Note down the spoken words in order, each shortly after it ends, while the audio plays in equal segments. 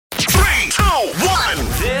1.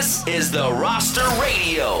 This is the Roster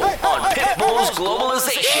Radio on Pitbull's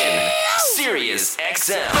Globalization, Sirius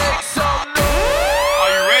XM.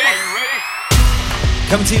 Are you ready?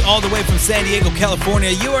 Coming to you all the way from San Diego,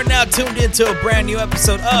 California. You are now tuned into a brand new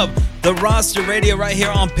episode of The Roster Radio right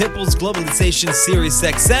here on Pitbull's Globalization, Sirius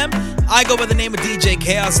XM. I go by the name of DJ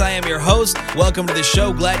Chaos. I am your host. Welcome to the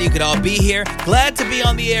show. Glad you could all be here. Glad to be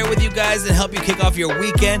on the air with you guys and help you kick off your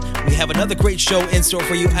weekend. We have another great show in store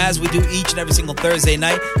for you as we do each and every single Thursday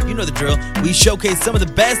night. You know the drill. We showcase some of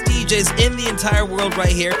the best DJs in the entire world right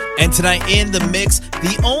here. And tonight in the mix,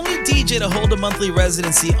 the only DJ to hold a monthly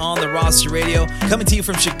residency on The Roster Radio. Coming to you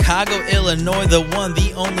from Chicago, Illinois, the one,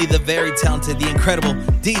 the only, the very talented, the incredible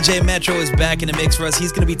DJ Metro is back in the mix for us.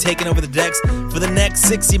 He's going to be taking over the decks for the next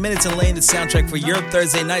 60 minutes and laying the soundtrack for your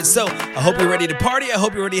Thursday night. So I hope you're ready to party. I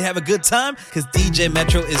hope you're ready to have a good time because DJ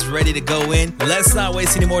Metro is ready to go in. Let's not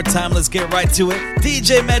waste any more time. Let's get right to it.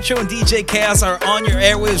 DJ Metro and DJ Chaos are on your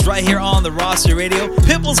airwaves right here on The Roster Radio.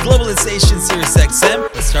 Pitbull's Globalization, Sirius XM.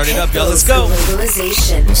 Let's start it up, y'all. Let's go.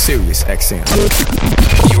 Globalization. Sirius XM.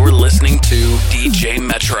 You're listening to DJ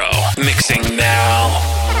Metro. Mixing now.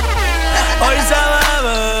 Hoy se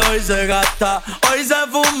bebe, hoy se gasta, hoy se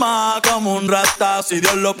fuma como un rata, si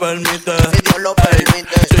Dios lo permite. Si Dios lo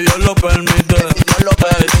permite. Si Dios lo permite. Si Dios lo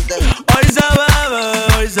permite. Hoy se bebe,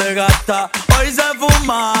 hoy se gasta, hoy se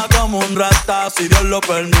fuma como un rata, si Dios lo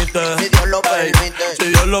permite. Si Dios lo permite. Si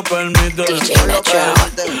Dios lo permite. DJ Metro.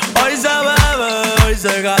 Hoy se bebe, hoy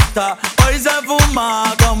se gasta, hoy se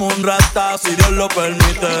fuma como un rata, si Dios lo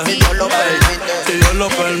permite. Si Dios lo permite. Si Dios lo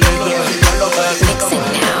permite. Si Dios lo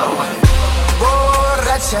permite.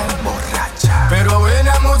 Borracha, pero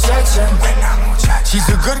buena muchacha. She's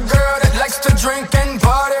a good girl that likes to drink and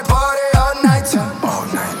party all night long.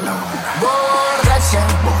 Borracha,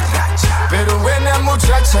 pero buena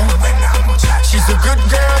muchacha. She's a good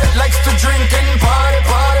girl that likes to drink and party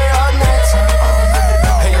all night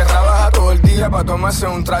long. Ella trabaja todo el día para tomarse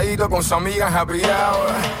un traguito con su amiga en happy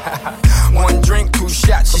hour. One drink, 2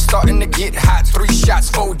 shots, she's starting to get hot. 3 shots,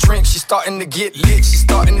 4 drinks, she's starting to get lit. She's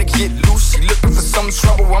starting to get loose. She looking for some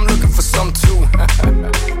trouble, I'm looking for some too.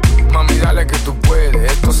 Mami, dale que tú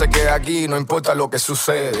puedes. Esto se queda aquí, no importa lo que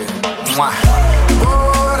sucede. Mua.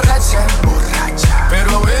 Borracha,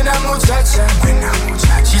 pero buena muchacha.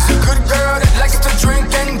 She's a good girl that likes to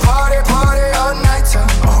drink and party all night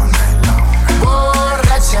long.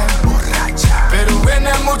 Borracha, pero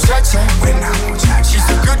buena muchacha. She's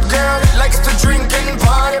a good girl that likes to drink and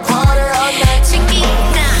party all night.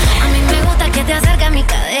 Chiquita, a mí me gusta que te acerque a mi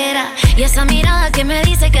cadera y esa mirada que me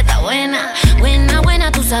dice que está buena.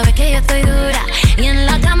 Buena, tú sabes que yo estoy dura y en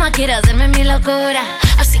la cama quiere hacerme mi locura.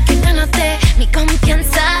 Así que gánate mi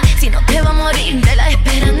confianza, si no te va a morir de la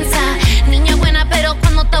esperanza. Niña buena pero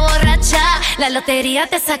cuando está borracha, la lotería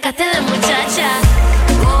te sacaste de muchacha.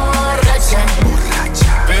 Borracha,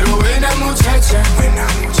 pero buena muchacha.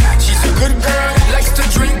 She's a good girl that likes to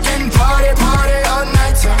drink and party all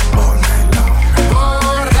night long.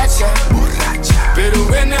 Borracha, pero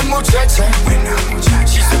buena muchacha.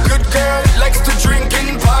 She's a good girl that likes to drink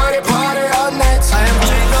and party all night long. I am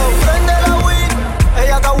Chico, prende la weed.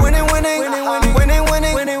 Ella está winning.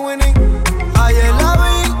 Ayer la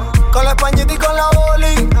vi con la españita y con la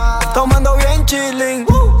boli, tomando bien chilling.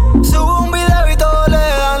 Subo un video y todos le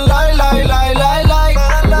dan like.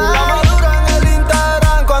 La madura en el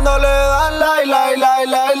Instagram cuando le dan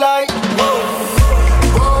like.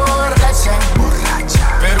 Borracha,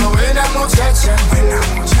 pero buena muchacha.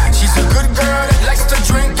 She's a good girl that likes to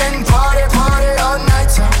drink and party all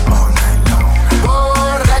night long.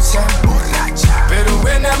 Borracha, pero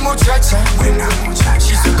buena muchacha.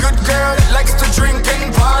 She's a good girl that likes to drink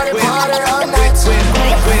and party all night long.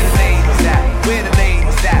 Where the ladies at? Where the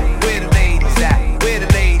ladies at? Where the ladies at? Where the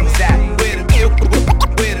ladies at?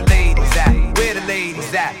 Where the ladies at? Where the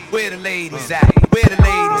ladies at? Where the ladies at? Where the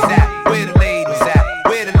ladies at? Where the ladies at?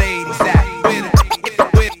 Where the ladies at?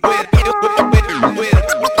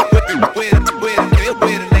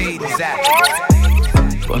 Where the ladies at?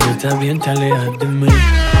 Cuando estás bien te alejas de mí,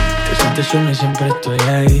 te sientes sola y siempre estoy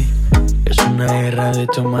ahí. Es una guerra de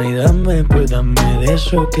toma y dame, pues dame de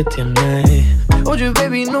eso que tienes. Oye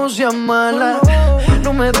baby, no seas mala,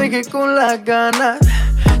 no me dejes con las ganas.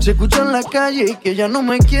 Se escucha en la calle que ya no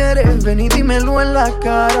me quieres, ven y dímelo en la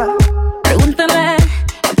cara. Pregúntale a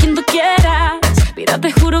quien tú quieras, mira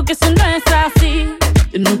te juro que eso no es así.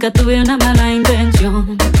 Yo nunca tuve una mala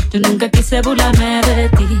intención, yo nunca quise burlarme de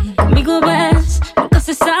ti. Conmigo ves, nunca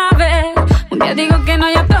se sabe, un día digo que no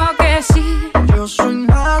y otro que sí. Yo soy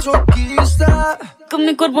masoquista, con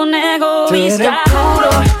mi cuerpo un Tú eres egoísta.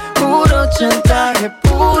 puro chantaje,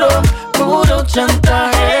 puro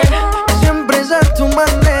chantaje. siempre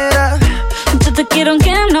quiero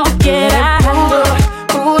que no quieras.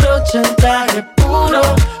 Puro chantaje, puro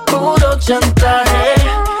chantaje.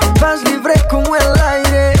 Vas libre como el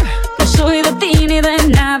aire. No soy de ti ni de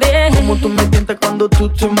nadie. Como tú me tientas cuando tú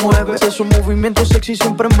te mueves. Esos movimientos sexy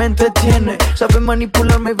siempre me entretiene. Sabes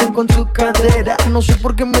manipularme bien con tu cadera. No sé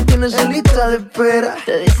por qué me tienes en lista de espera.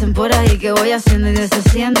 Te dicen por ahí que voy haciendo y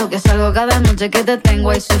deshaciendo, que salgo cada noche que te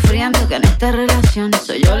tengo ahí sufriendo, que en esta relación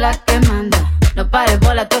soy yo la que manda. No pares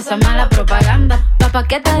bola toda esa mala propaganda. Papá,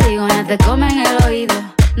 ¿qué te digo? No te comen el oído.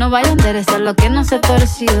 No vaya a interesar lo que no se ha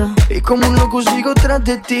torcido. Y como un loco sigo tras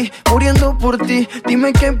de ti, muriendo por ti.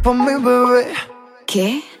 Dime qué pa' mi bebé.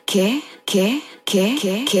 ¿Qué?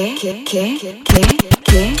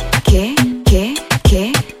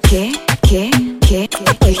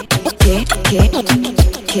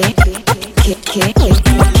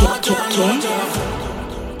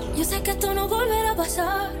 Yo sé que esto no volverá a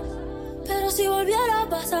pasar, pero si volviera a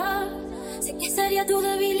pasar, sé que sería tu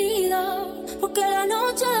debilidad. Porque la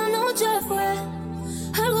noche fue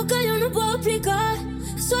algo que yo no puedo explicar.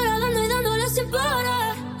 Sola dando y dándole sin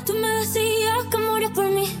parar. Tú me decías que morías por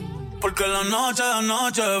mí. Porque la noche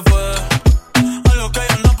fue algo que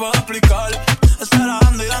yo no puedo explicar. Estar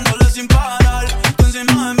dando y dándole sin parar. Tú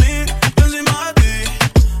encima de mí, yo encima de ti.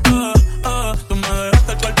 Tú me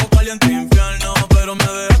dejaste el cuerpo caliente infierno, pero me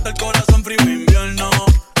dejaste el corazón frío invierno.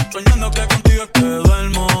 Soñando que contigo es que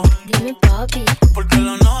duermo. Dime papi. Porque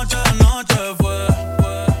la noche fue.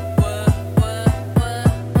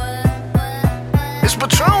 It's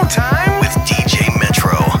Patron time with DJ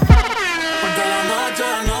Metro. Porque la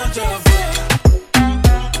noche fue.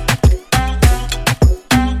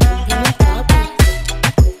 Dime papi.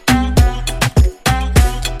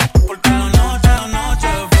 Porque la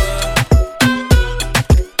noche fue.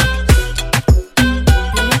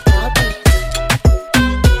 Dime papi.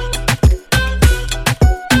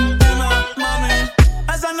 Dime, mami,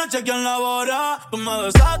 esa noche quién la borra. Tú me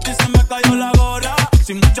besaste y se me cayó la gorra.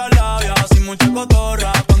 Sin mucha labia, sin mucha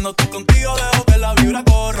cotorra. Cuando estoy contigo dejo que la vibra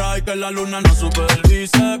corra y que la luna no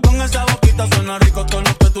supervise. Con esa boquita suena rico todo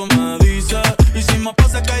lo que tú me dices. Hicimos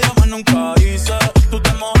pases que yo más nunca hice. Tú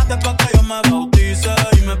te mojaste pa' que yo me bautice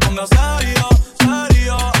y me ponga serio.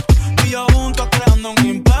 Y yo juntos creando un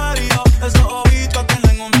imperio. Esos ojitos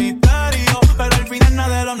tienen un misterio, pero al final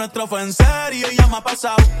nada de lo nuestro fue en serio. Y ya me ha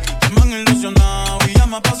pasado, que me han ilusionado. Y ya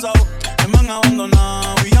me ha pasado, que me han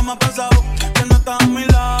abandonado. Y ya me ha pasado, que no estás a mi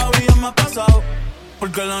lado. Y ya me ha pasado,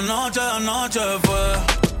 porque la noche fue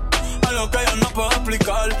algo que yo no puedo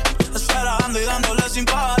explicar. Esperando y dándole sin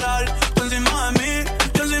parar. Tú encima de mí,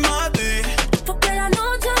 yo encima de ti. Porque la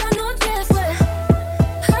noche fue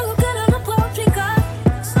algo que yo no puedo explicar.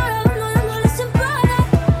 Sola dándole sin parar.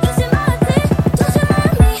 Yo encima de ti, tú encima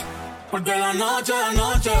de mí. Porque la noche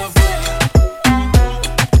fue.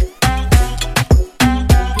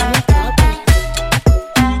 Dime papi.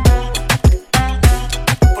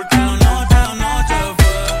 Porque la noche fue.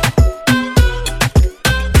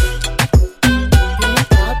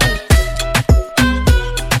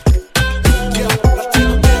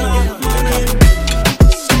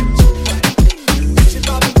 Dime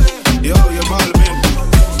papi. Yo, Balvin.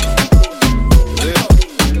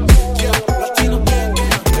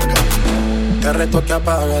 Te reto que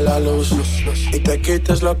apague la luz y te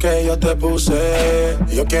quites lo que yo te puse.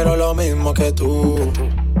 Yo quiero lo mismo que tú.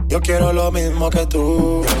 Yo quiero lo mismo que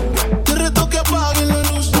tú. Te reto que apague la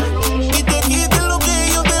luz y te quites lo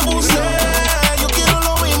que yo te puse. Yo quiero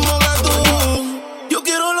lo mismo que tú. Yo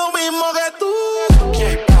quiero lo mismo que tú.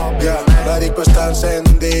 Yeah, la disco está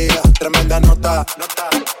encendida, tremenda nota.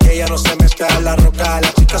 Ella no se mezcla en la roca.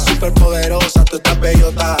 La chica súper poderosa, tú estás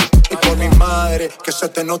bellota. Y por mi madre, que se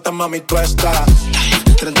te nota, mami, tú estás.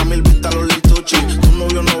 30,000 vistas los lituchi. Tu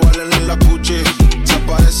novio no vale ni la cuchi. Se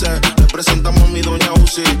aparece, le presentamos a mi doña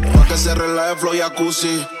Uzi. Pa' que se relaje flow y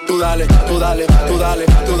jacuzzi. Tú dale, tú dale, tú dale,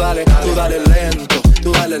 tú dale, tú dale lento,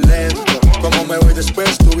 tú dale lento. Como me voy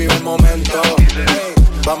después, tú vive el momento. Hey,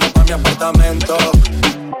 vamos pa' mi apartamento.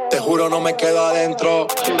 Te juro no me quedo adentro.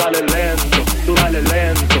 Tú dale lento, tú dale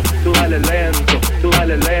lento, tú dale lento, tú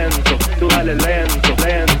dale lento, tú dale lento,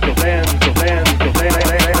 lento, lento, lento, lento.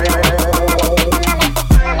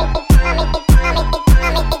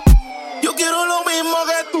 Yo quiero lo mismo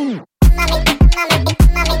que tú.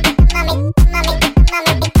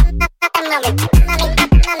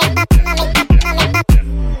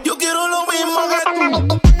 Yo quiero lo mismo que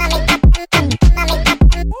tú.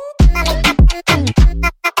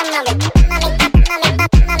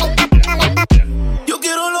 Yo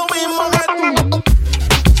quiero lo mismo que tú.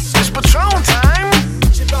 It's Patron time.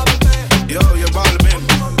 Yo, Balvin.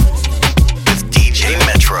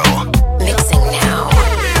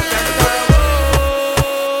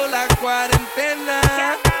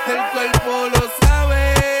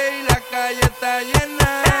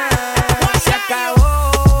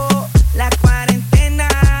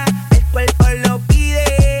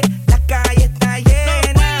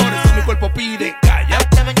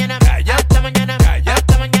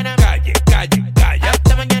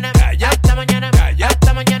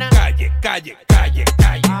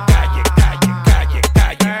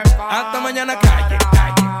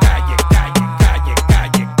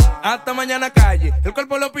 hasta mañana calle. El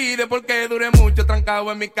cuerpo lo pide porque duré mucho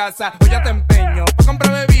trancado en mi casa. Hoy ya te empeño pa'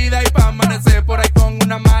 comprar bebida y pa' amanecer por ahí con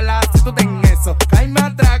una mala. Si tú ten eso, caíme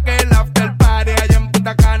atrás que el after party allá en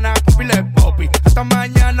Punta Cana con pile de popi. Hasta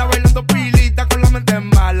mañana bailando pilita con la mente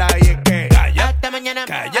mala. Y es que calla, hasta mañana,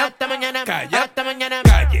 calla, hasta mañana, calla, hasta mañana,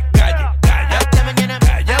 calle, calle, calla, hasta mañana,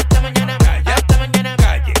 calla, hasta mañana, calla, hata mañana,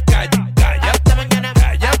 calle, calle, calla, hasta mañana,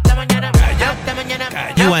 calla, hasta mañana, calla, hasta mañana,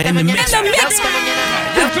 calla. You are in the mix.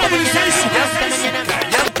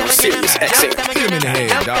 Serious XM. Hit him in the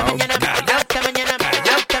head, dog.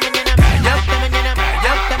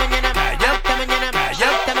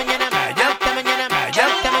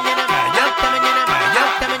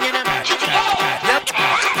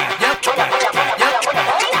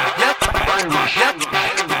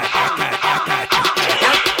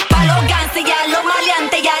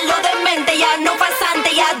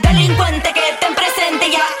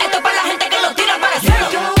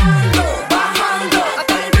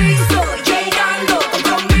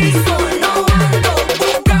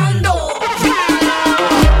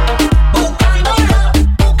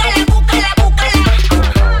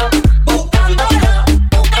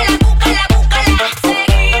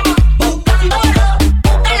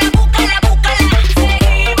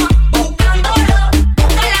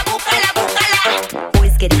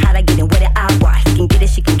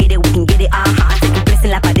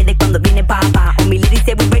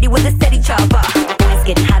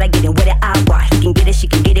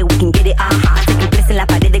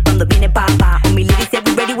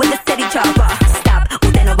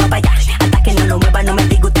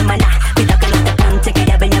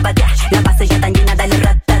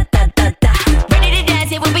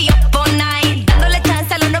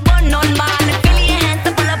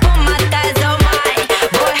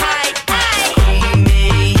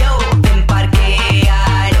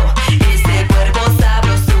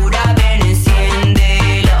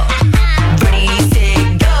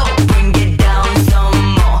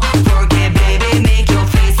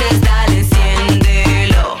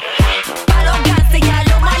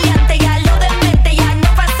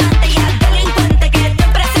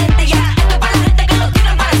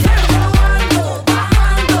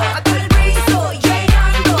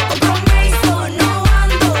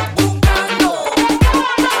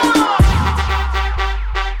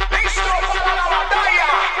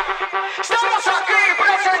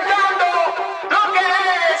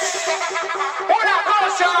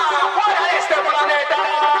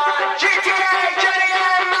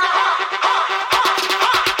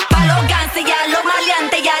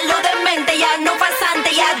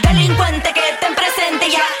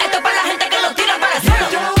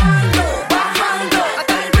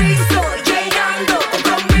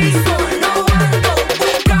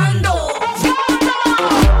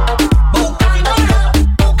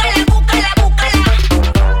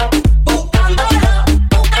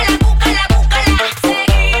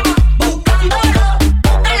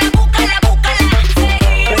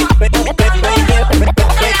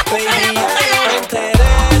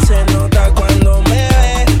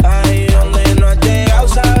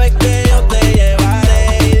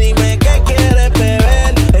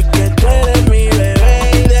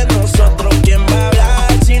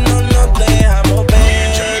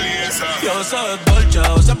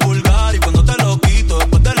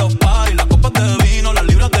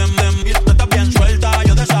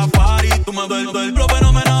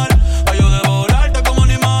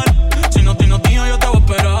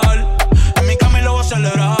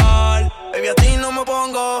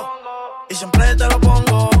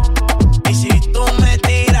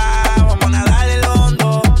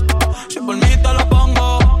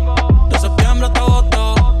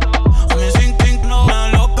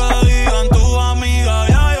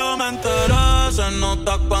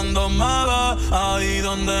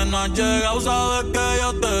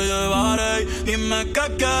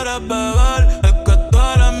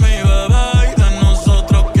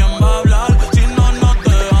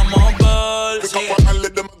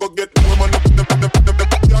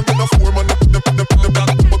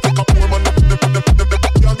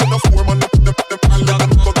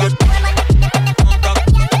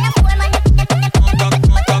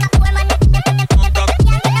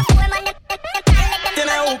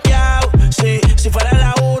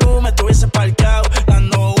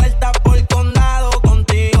 Dando vueltas por el condado,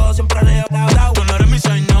 contigo siempre le he dado.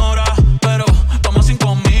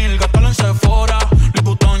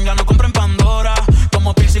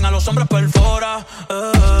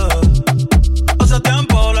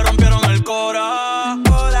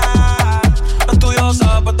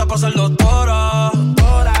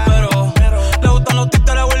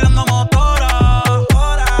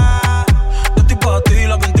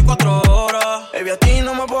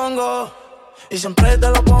 y siempre te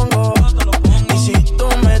lo pongo. Y si tú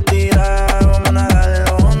me tiras, vamos a nadar en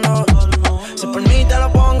lo hondo. Si por mí te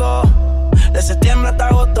lo pongo, de septiembre hasta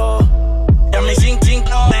agosto. Y a mí sin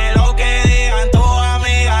de lo que digan tus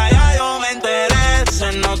amigas, ya yo me enteré.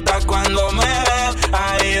 Se nota cuando me ves,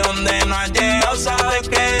 ahí donde no has llegado, sabes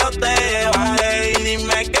que yo te llevaré. Y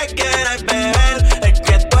dime qué quieres beber, es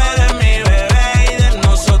que tú eres mi bebé. Y de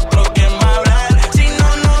nosotros quién va a hablar, si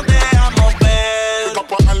no nos dejamos ver.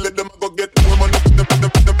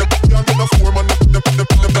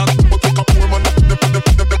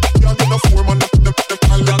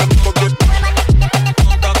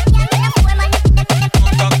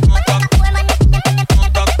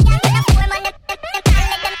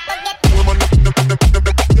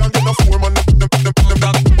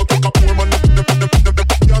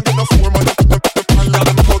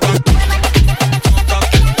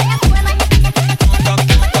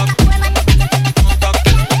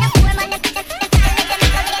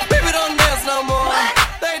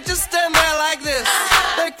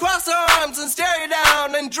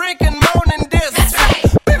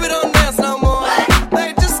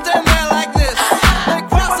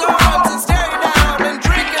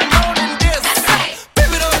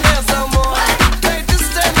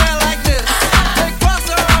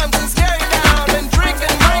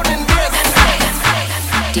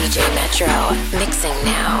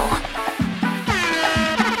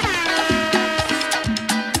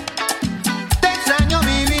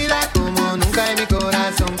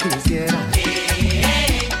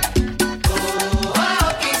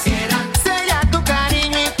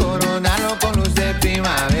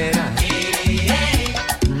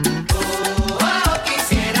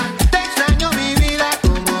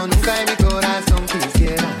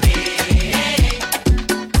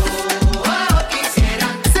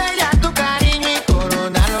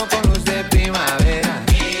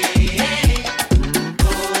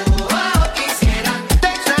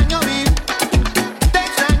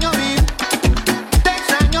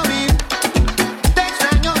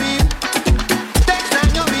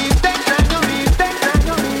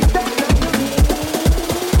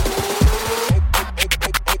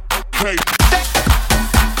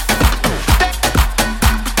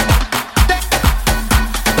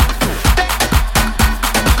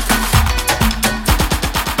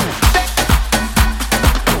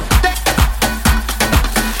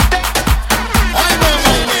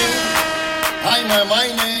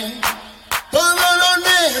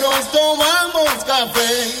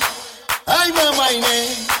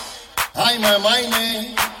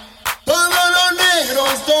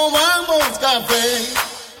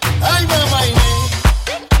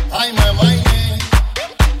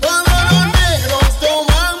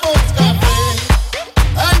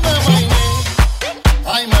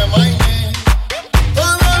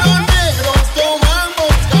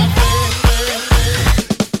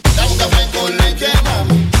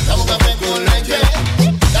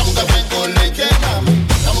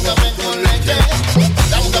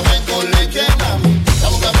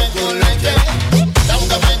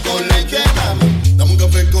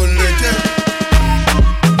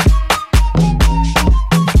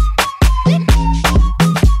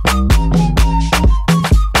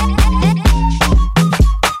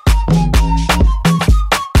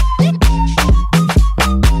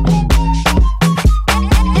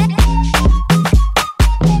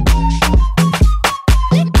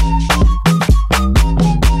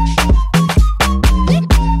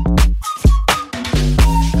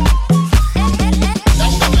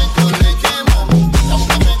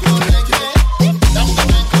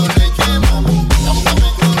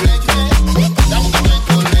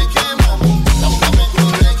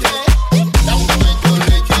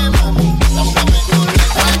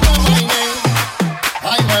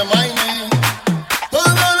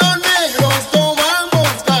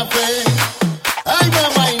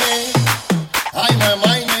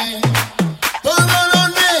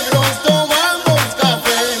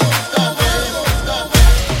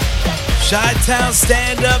 Chi-Town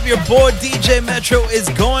Stand Up. Your boy DJ Metro is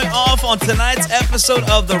going off on tonight's episode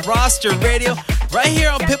of The Roster Radio right here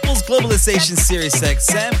on Pitbull's Globalization Sirius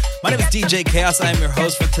XM. My name is DJ Chaos. I am your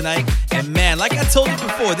host for tonight. And man, like I told you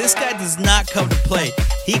before, this guy does not come to play.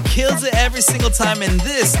 He kills it every single time. And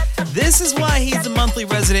this is why he's the monthly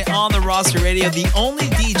resident on The Roster Radio, the only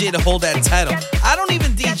DJ to hold that title. I don't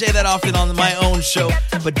even DJ that often on my own show,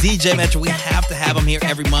 but DJ Metro, we have to have him here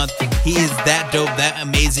every month. He is that dope, that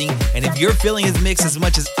amazing. And if you're feeling his mix as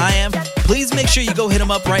much as I am, please make sure you go hit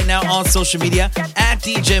him up right now on social media at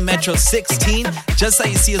DJ Metro 16. just how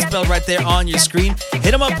you see it spelled right there on your screen.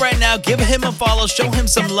 Hit him up right now, give him a follow, show him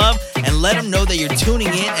some love, and let him know that you're tuning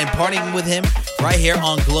in and partying with him right here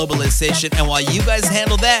on Globalization. And while you guys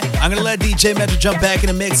handle that, I'm going to let DJ Metro jump back in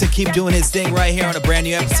the mix and keep doing his thing right here on a brand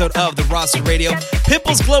new episode of The Roster Radio,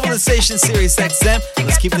 Pitbull's Globalization Series XM.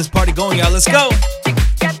 Let's keep this party going, y'all. Let's go.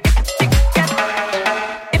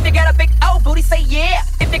 If you got a big old booty, say yeah.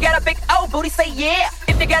 If you got a big old booty, say yeah.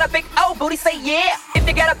 If you got a big old booty, say yeah. If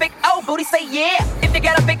you got a big old booty, say yeah. If you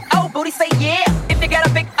got a big old booty, say yeah. If you got a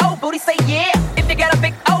big old booty, say yeah. If you got a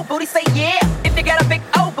big old booty, say yeah. If you got a big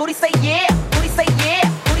old booty, say yeah. Booty say yeah.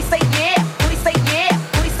 Booty say yeah. Booty say yeah.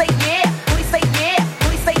 Booty say yeah. Booty say yeah.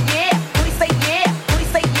 Booty say yeah. Booty say yeah. Booty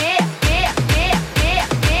say yeah. Yeah, yeah, yeah,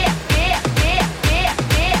 yeah, yeah, yeah, yeah,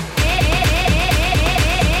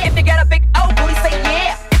 yeah. If you got a big old booty, say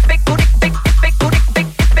yeah. Big booty, big booty,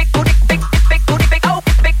 big booty, big booty, big oh,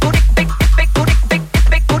 big booty, big booty, big booty,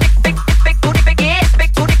 big booty, big yeah,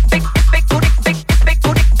 big booty, big booty, big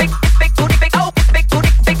booty, big booty, big oh, big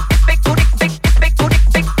booty, big booty, big booty,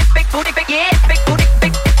 big booty, big yeah, big booty,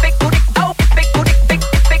 big booty, oh, big booty, big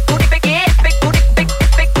booty, big yeah, big booty,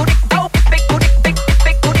 big booty, oh, big booty, big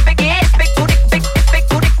booty, big yeah, big booty, big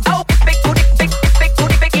booty, oh, big booty, big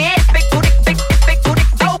booty, big yeah, big booty, big booty,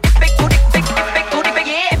 oh, big booty, big booty, big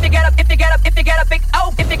yeah. If you got a big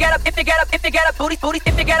oh, if you got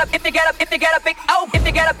a booty, if you got a big oh, if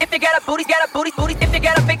you got a booty, if you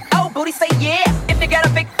got a big oh booty, say yeah. If you got a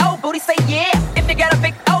big oh booty, say yeah. If you got a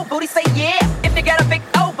big oh booty, say yeah. If you got a big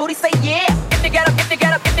oh booty, say yeah. If you got a big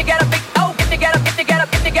oh, if you got a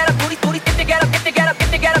booty, if you got a big oh,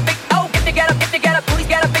 if you got a big oh, if you got a big oh booty,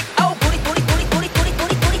 got a big oh booty.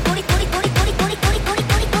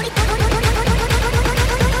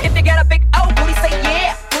 If you got a big oh booty, say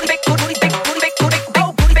yeah. Big booty, big booty, big booty,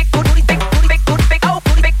 oh booty, big booty, big booty, big booty, big oh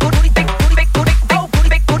booty, big booty, big booty, big booty, oh booty,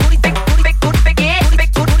 big booty, big booty, big booty, big yeah,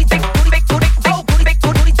 big booty, big booty, big booty, oh booty, big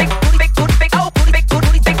booty, big booty, big booty, big oh booty, big booty, big booty, big booty, oh booty, big booty, big booty, booty, booty, booty, big booty, big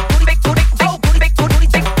booty,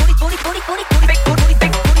 big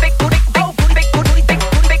booty, oh booty, big booty,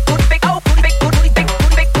 big booty, big booty, big oh booty, big booty, big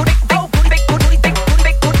booty, big booty, oh booty, big booty, big booty,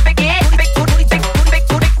 big booty, big yeah, big booty, big booty, big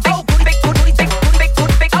booty, oh booty, big booty, big booty, big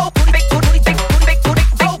booty, big oh booty, big booty, big booty, big booty,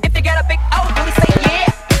 oh if you got a big oh booty, say yeah.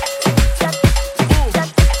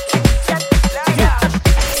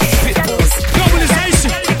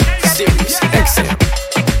 Globalization, Sirius XM.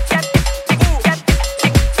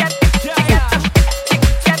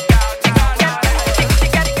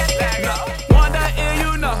 Wonder if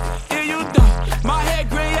you know, if you don't. My head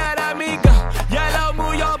green, yeah, that me go. Yellow,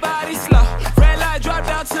 move your body slow. Red light, drop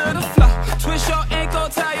down to the floor. Twist your ankle,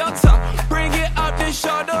 tie your toe. Bring it up, then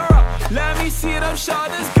shoulder up. Let me see them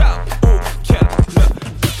shoulders go. Ooh, yeah, look.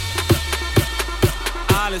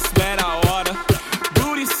 Honest man, I order.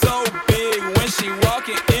 Booty so big when she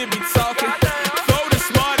walking, it be talking. Throw the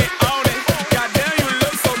smarty on it. Goddamn, you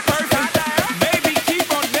look so perfect. Baby, keep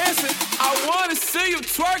on dancing. I wanna see you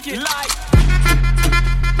twerking like.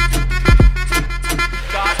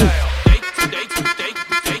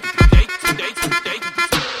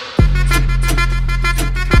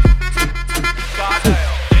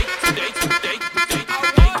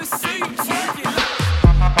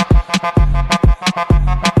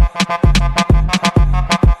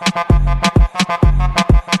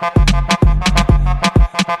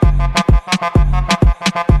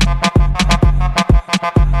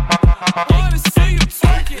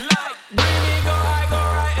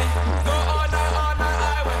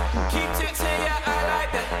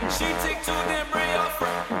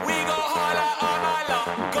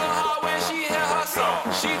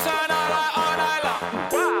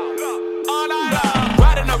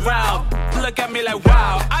 Look at me like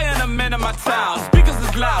wow, I am the man of my town. Speakers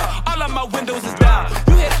is loud, all of my windows is down.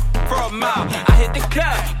 You hit for a mile, I hit the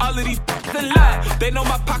club. All of these in love, they know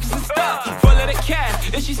my pockets and stuff. Full of the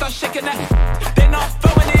cash, and she start shaking that. They know I'm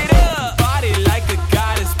throwing it up. Body like a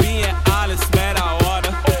goddess, being honest, man, I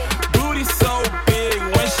order. Booty so big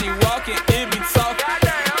when she walking, it be talking.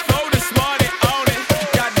 Throw the smarty on it.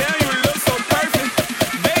 Goddamn, you look so perfect.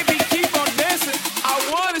 Baby, keep on dancing. I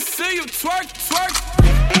wanna see you twerk, twerk.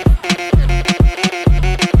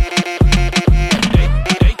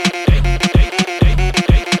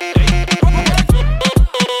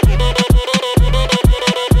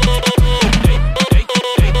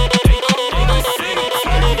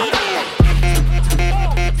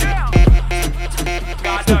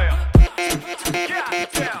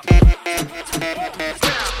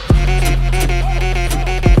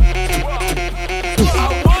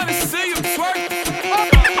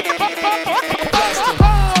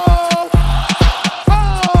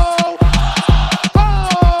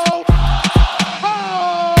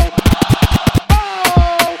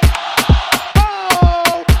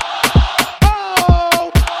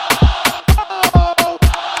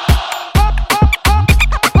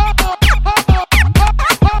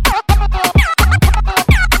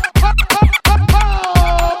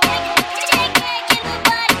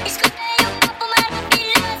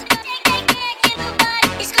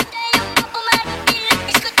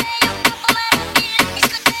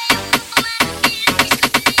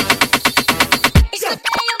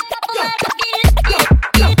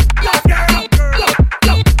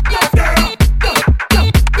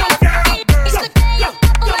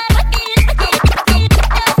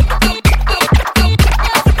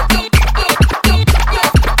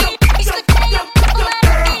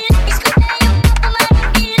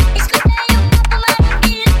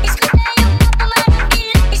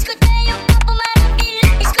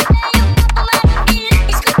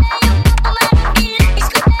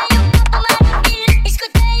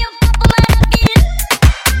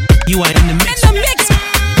 You are in the mix.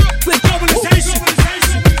 With globalization.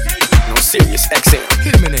 No Sirius XM.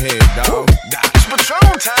 Hit him in the head, dog. It's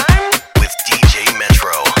Patron time with DJ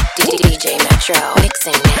Metro. DJ Metro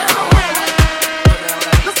mixing now.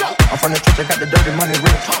 I'm from the church, I got the dirty money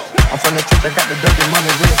rich. I'm from the church, I got the dirty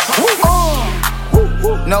money rich.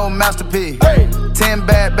 No masterpiece. 10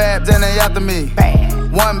 bad babs and they after me.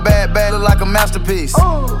 One bad bag look like a masterpiece.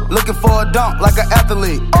 Looking for a dunk like an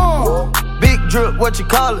athlete. Big drip, what you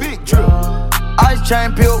call it? Big drip. Ice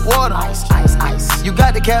chain, peeled water. Ice. You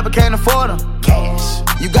got the cab, but can't afford them. Cash.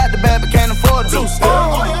 You got the bad, but can't afford them. Two-step.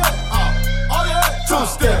 Oh yeah. Oh yeah.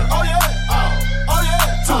 Two-step. Oh yeah. Oh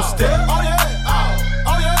yeah. Two-step. Oh yeah.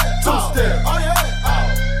 Oh yeah. Two-step. Oh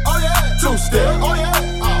yeah. Oh yeah. Two-step. Oh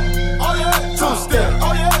yeah. Oh yeah. Two-step.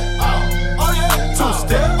 Oh yeah. Oh yeah.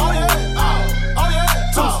 Two-step. Oh yeah. Oh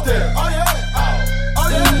yeah. Two-step. Oh yeah. Oh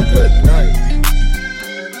yeah. Good night.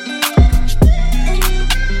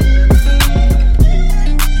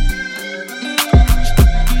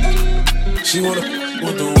 She wanna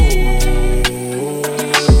with the woo.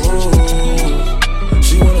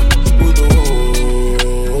 She wanna with the woo.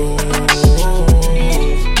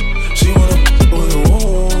 She wanna with the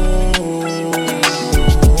woo.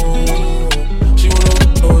 She wanna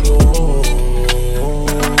with the woo.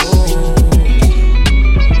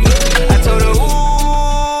 I told her, ooh,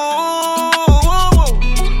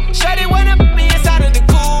 shawty wanna be inside of the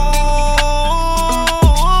cool.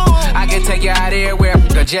 I can take you out everywhere,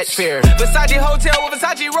 a jet fare. Versace hotel with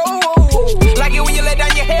Versace roll. Like it when you let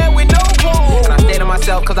down your hair with no clothes. And I say to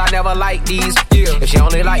myself, cause I never like these. If she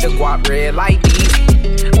only like the guap red like these,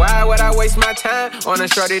 why would I waste my time on a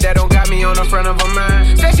shorty that don't got me on the front of her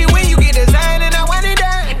mind? Especially when you get designed and I want it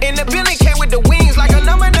done. And the building came with the wings like a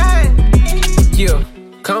number 9. Yeah,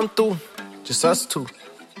 come through, just us two.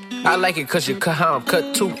 I like it cause you cut how I'm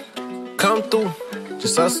cut too. Come through,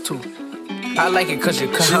 just us two. I like it cause you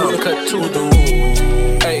cut how I'm cut too.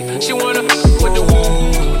 Hey, she wanna with the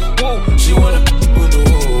woo, woo. She wanna with the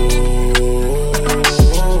woo.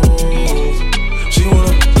 She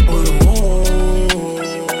wanna with the woo.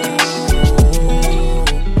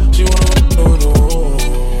 She wanna with the woo.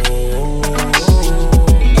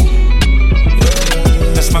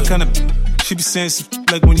 That's my kind of. She be saying some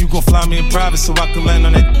like when you gon' fly me in private so I can land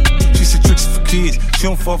on that. She said tricks for kids. She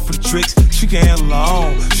don't fall for the tricks. She can handle her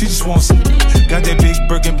own. She just wants some. Got that big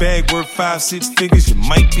Birkin bag worth 5-6 figures. You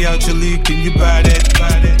might be out your league. Can you buy that?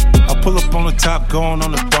 I pull up on the top, going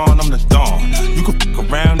on the dawn. I'm the dawn. You can fuck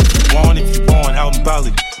around if you want. If you want, out in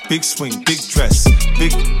Bali. Big swing, big dress,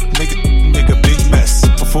 big make a big mess.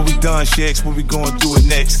 Before we done, she asked what we gonna do it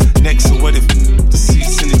next. So what if the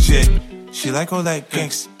seats in the jet? She like all that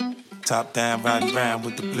gangsta. Top down, riding around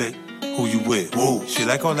with the blick. Who you with? Woo. She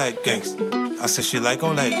like all that gangsta. I said she like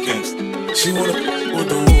all that gangsta. She wanna with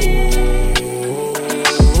the woo.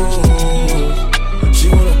 She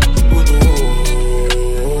wanna with the woo.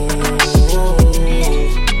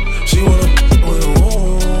 She wanna with the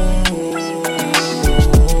woo.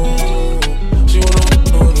 She wanna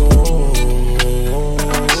with the woo.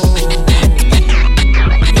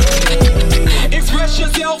 Express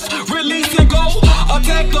yourself, release and go.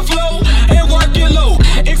 Attack the flow and work it low.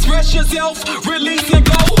 Express yourself, release and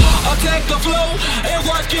go. Attack the flow and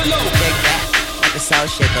work it low. Shake that like a salt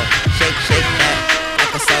shaker. Shake that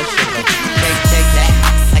like a salt shaker. Shake that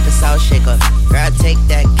like a salt shaker. Girl, take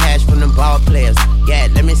that cash from the ball players. Yeah,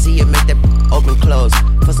 let me see you make that open close.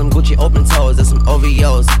 Put some Gucci open toes and some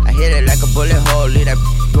OVOs. I hit it like a bullet hole, leave that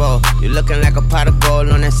roll. You looking like a pot of gold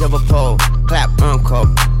on that silver pole. Clap, encore,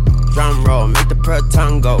 drum roll, make the pearl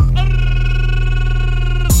tongue go.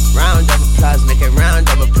 Round of applause, make it round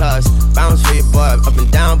of applause. Bounce for your boy, up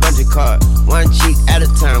and down, bungee cord. One cheek at a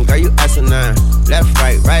time, girl, you asinine. Left,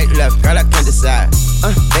 right, left, girl, I can't decide.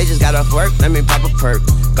 They just got off work, let me pop a perk.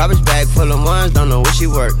 Garbage bag full of ones, don't know where she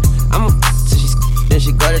work. So then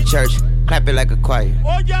she go to church, clap it like a choir.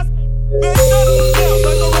 Oh yes,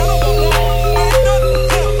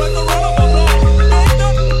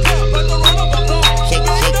 Shake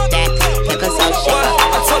that, like a salt shaker. I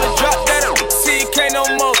told her drop that up, CK no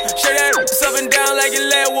more. Shake that up and down like your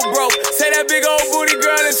leg was broke. Say that big old booty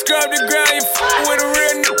girl and scrub the ground. You f***ing with a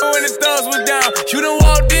real nigga when the You done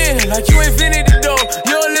walked in like you invented the door.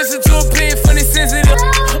 You don't listen to a pin funny sensitive.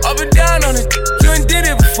 Up and down on it, you ain't did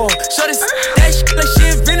it before. Show this that shit like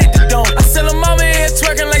she invented the dome. I sell her mama in here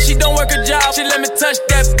twerking like she don't work a job. She let me touch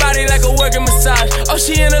that body like a working massage. Oh,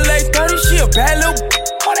 she in her late 30s, she a bad little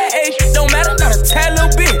all that age don't matter, not a tad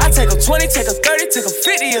little bit. I take her 20, take her 30, take her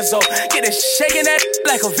 50 years old. Get her shaking that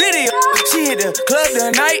like a video. She hit the club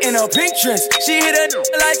tonight in a pink dress. She hit her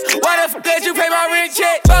like, why the fuck did you pay my rent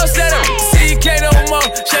check? Bounce that up, see you can't no more.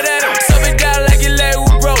 Shut that up, sub it down like you lay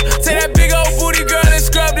with bro. Take that big old booty girl and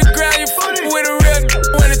scrub the ground. You fucking with a real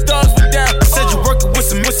when the thumbs were down. I said you working with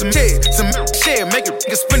some shit, some shit. Make it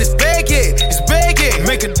spin his bag, yeah, his bag, yeah.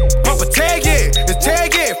 Make it pop a tag, yeah, the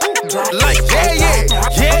tag, yeah. Like, yeah, yeah.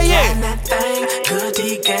 Yeah, yeah. That thing, good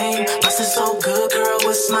D game. Bustin' so good, girl,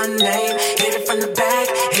 what's my name? Hit it from the back,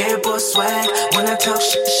 hair boy swag. When I talk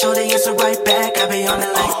shit, shorty answer right back. I be on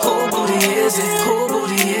it like, who booty is it? Who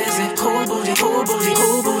booty is it? Who booty, who booty,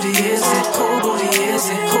 who booty is it? Who booty is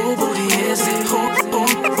it? Who booty is it? Who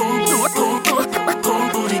booty, who booty, who booty.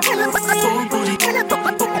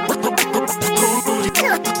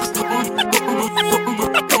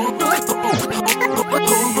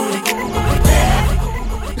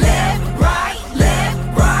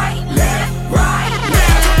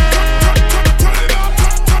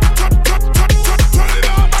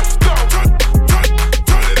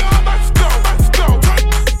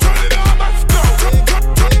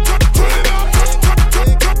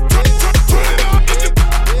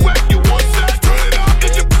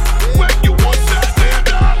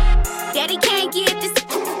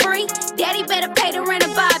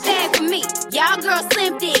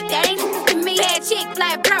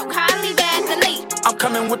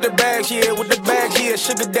 With the bags, yeah, with the bags, yeah.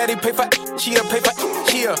 Sugar daddy pay for,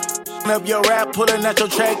 yeah. Up your rap, pulling out your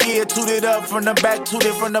track, yeah. Toot it up from the back, toot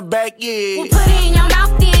it from the back, yeah. Well, put it in your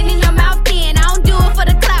mouth, then in your mouth, then. I don't do it for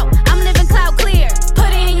the clout. I'm living clout clear.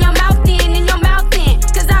 Put it in your mouth, then in your mouth, then.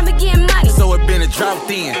 Cause I'ma get money. So it been a drought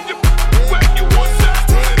then.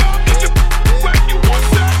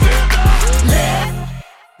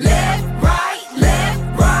 Left, right,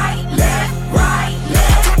 left, right, left, right,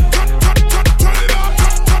 left.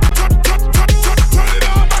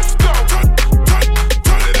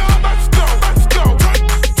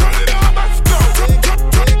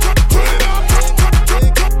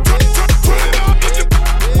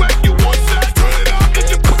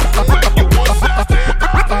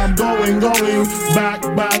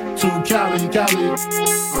 Going back to Cali.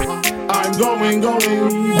 I'm going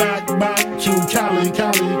back to Cali.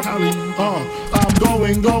 I'm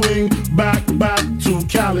going back to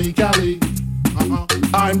Cali.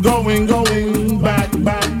 I'm going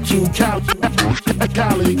back to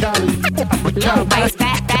Cali. Low bass,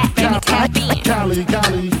 fat, baby, tap in.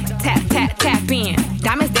 Cali. Tap in.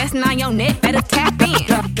 Diamonds dancing on your neck, better tap in.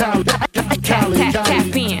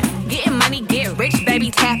 Tap in. Getting money, get rich,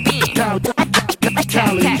 baby, tap in.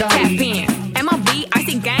 Tap in. MLB,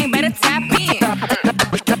 icy gang, better tap in.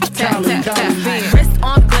 Tap in. Wrist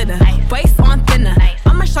on glitter, waist on thinner.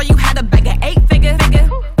 I'ma show you how to bag an 8-figure.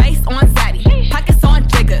 Face on zaddy, pockets on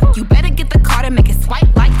jigger. You better get the card and make it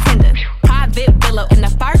swipe like Tinder. Private villa in the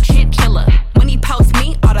fur chinchilla. When he posts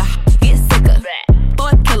me, all the get sicker. For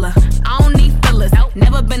a killer, I don't need fillers.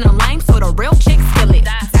 Never been a lame, so the real chicks feel it.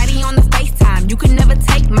 Daddy on the FaceTime, you can never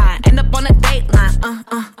take mine. End up on a dateline,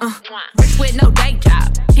 Rich with no day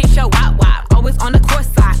job, he show wop. Always on the court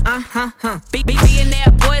side,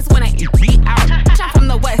 Billionaire boys when I be out. I'm from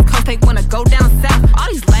the West Coast, they wanna go down south. All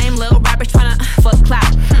these lame little rappers tryna fuck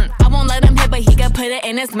clout. I won't let him hit, but he can put it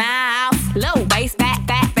in his mouth. Low waist, fat,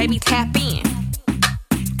 baby, tap in.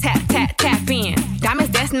 Tap in.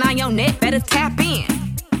 Diamonds dancing on your neck, better tap in.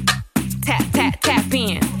 Tap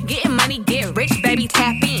in. Getting money, get rich, baby,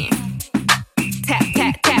 tap in.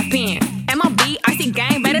 Tap in. MLB, icy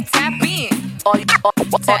gang, better tap in. All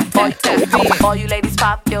you ladies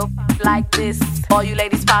pop yo like this. All you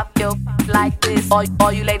ladies pop yo like this. All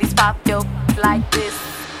you ladies pop yo like this.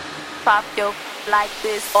 Pop yo like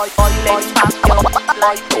this. All you ladies pop yo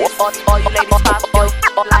like this. All you ladies pop yo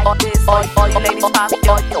like this. All you ladies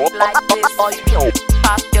pop yo like this. All you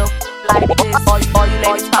pop yo like this. All you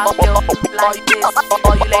ladies pop yo like this.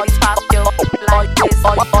 All you ladies pop yo like this.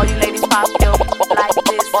 All you ladies pop yo like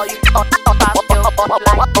this. All you pop yo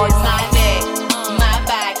like this. My neck, my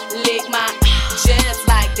back, lick my just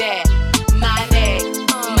like that. My neck,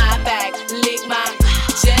 my back, lick my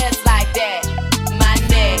just like that. My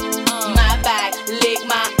neck, my back, lick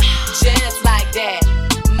my just like that.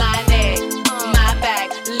 My neck, my back,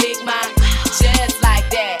 lick my just like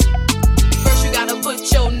that. First you gotta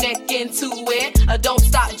put your neck into it. Don't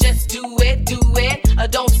stop, just do it.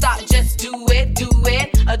 Don't stop, just do it.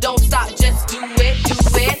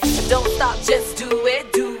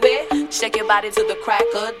 party till the crack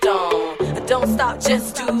of dawn. Don't stop,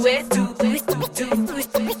 just do it, do it, do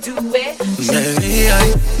it. De día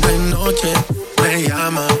y de noche me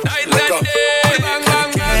llama. ¿Qué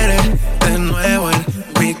quieres de nuevo en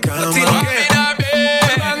mi cama?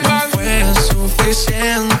 No fue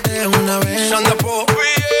suficiente una vez. Ahora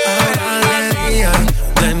de día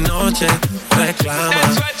y de noche reclama.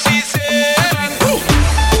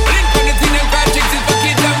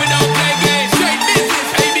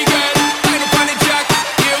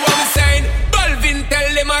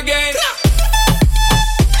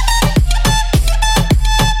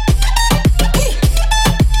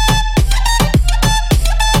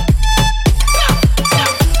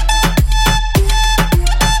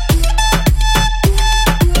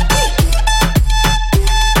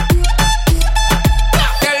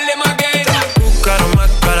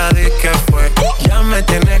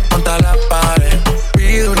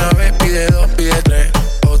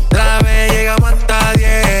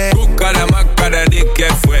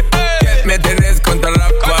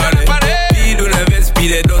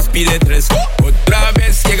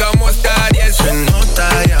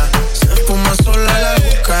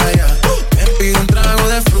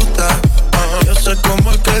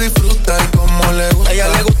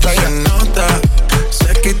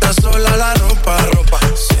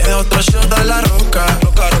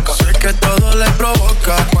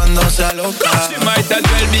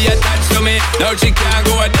 Now she can't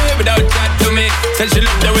go a day without chat to me. Said she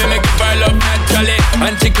love the way me give her love naturally,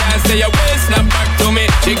 and she can't stay away, snap back to me.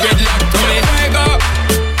 She get locked to me. Fuego,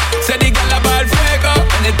 say the girl about fuego.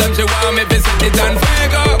 Anytime she want me, visit it and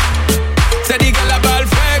fuego. Say the girl about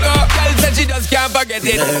fuego. Girl said she just can't forget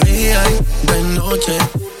it. De día y de noche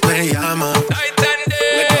me llama. Night and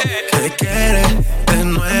day. ¿Qué quieres de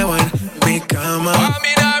nuevo en mi cama?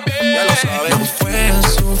 Ya lo sabes. No fue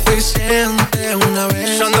suficiente una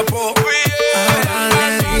vez.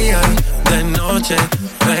 De noche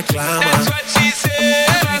reclama. That's what she said.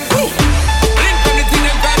 Link on the thing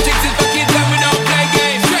and got chicks is fucking time we don't play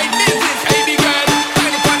games. Straight business, baby girl.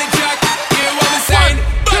 Find it on the track. Hear what I'm saying?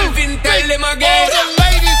 Balvin, tell them again. All the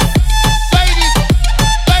ladies, ladies,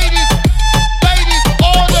 ladies, ladies,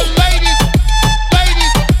 all the ladies,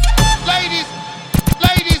 ladies, ladies,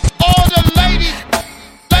 ladies, all the ladies,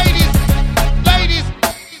 ladies, ladies,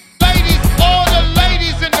 ladies, all the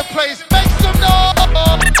ladies in the place. Make some noise.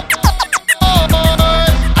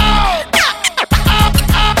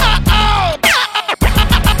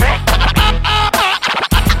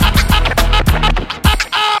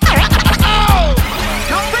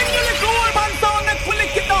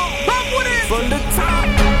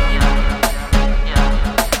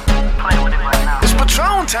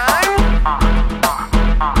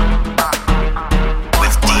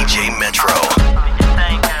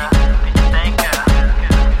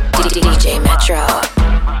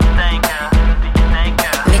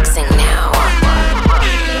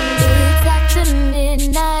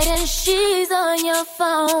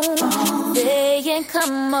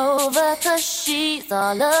 Come over, cause she's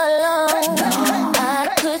all alone. I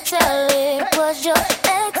could tell it was your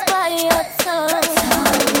ex by your tongue.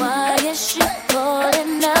 Why is she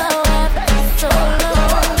calling now after so long?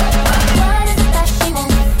 What is it that she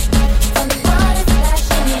wants? Tell me what is it that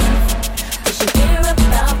she needs? Did she hear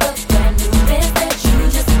about the brand new biz that you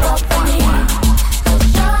just bought for me? Cause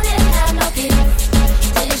y'all didn't have no kids,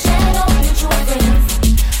 didn't share no mutual friends,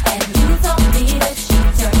 and you told me that she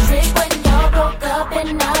turned trick when y'all broke up in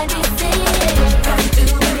 96. What you gonna do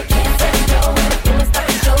when you can't say no? When the feelings start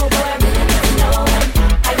to show, boy, I really need to know.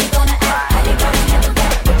 How you gonna act? How you gonna handle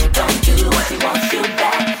that? What you gonna do when she wants you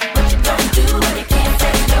back? What you gonna do when you can't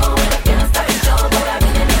say no? When the feelings start to show, boy, I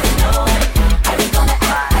really need to know. How you gonna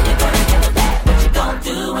act? How you gonna handle that? What you gonna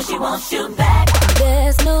do when she wants you back?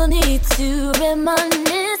 There's no need to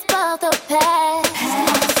reminisce about the past.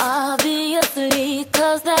 Obviously,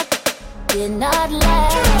 cause that did not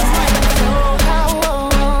last. So how a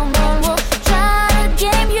woman will try to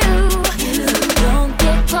game you. Don't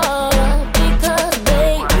get caught up because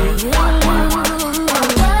baby you lose.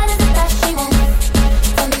 What is it that she wants?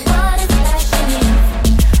 Tell me what is it that she needs?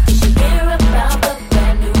 Did she hear about the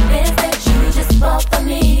brand new biz that you just bought for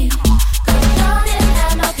me? Cause y'all didn't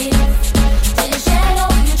have no kids, didn't share no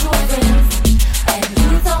mutual friends, and you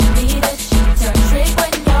told me that she turned trick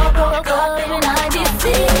when y'all broke up in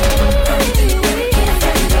 96.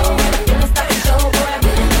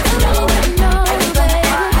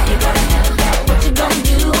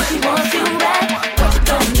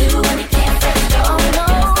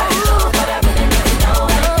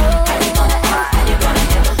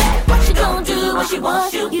 She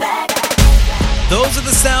wants you back. Those are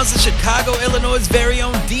the sounds of Chicago, Illinois' very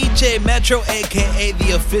own DJ Metro, aka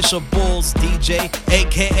the official Bulls DJ,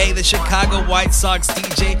 aka the Chicago White Sox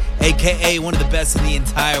DJ, aka one of the best in the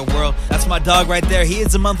entire world. That's my dog right there. He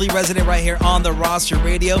is a monthly resident right here on the Roster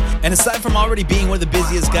Radio. And aside from already being one of the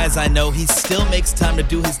busiest guys I know, he still makes time to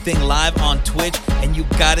do his thing live on Twitch. And you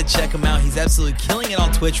gotta check him out. He's absolutely killing it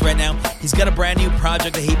on Twitch right now. He's got a brand new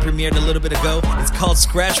project that he premiered a little bit ago. It's called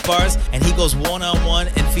Scratch Bars, and he goes one-on-one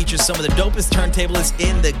and features some of the dopest turntablists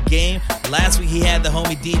in the game. Last week he had the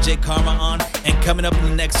homie DJ Karma on, and coming up in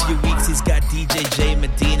the next few weeks he's got DJ J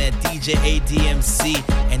Medina, DJ ADMC,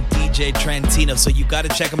 and DJ Trentino. So you gotta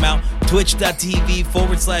check him out.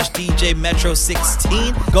 Twitch.tv/DJ Metro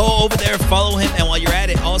 16. Go over there, follow him, and while you're at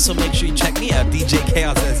it, also make sure you check me out, DJ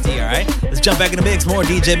Chaos SD, alright? Let's jump back in the mix. More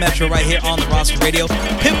DJ Metro right here on the Roster Radio.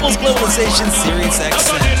 Pitbull's Globalization, Sirius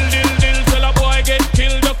XM. Tell a boy get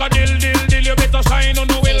killed, duck a dill, dill, dill. You better shine on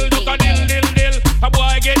the will, duck a dill, dill, dill. A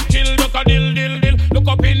boy get killed, duck a dill, dill, dill. Look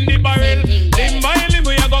up in the barrel. Limb by limb,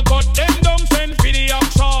 we a go cut them down, send for the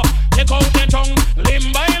oxa. Take out the tongue.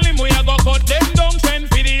 Limb by limb, we a go cut them down, send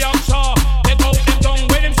for the oxa. Take out the tongue.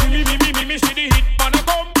 When them see me, see the hit man a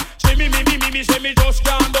come. See me, say me just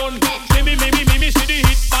can't done. See me, see the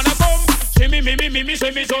hit man a come. See me,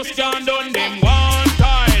 say me just can't done. Them one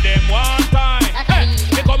tie, them one tie. Hey,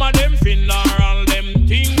 they come and them funeral, them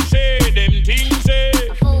things say, them things say.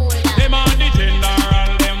 Them on the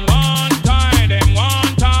general, them one tie, them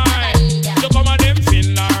one tie. They come and them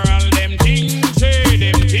funeral, them things say,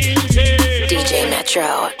 them things say. DJ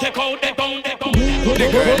Metro. Take out the tongue, take out the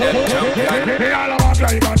girl, them champion. They all walk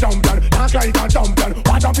like a champion, dance like a champion.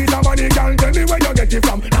 What a piece of money, girl, tell me where you get it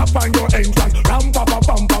from. Knock on your entrance, ram pa pa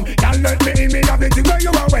pam pam. Girl, let me in, me have the thing where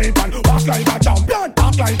you are waiting for. Walk like a champion,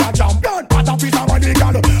 talk like a champion. What a piece of money,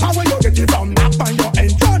 girl, how where you get it from? Knock on your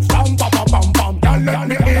entrance, ram pa pa pam pam. Girl, let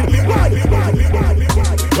me in.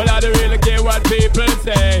 Well, I don't really care what people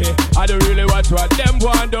say. I don't really watch what them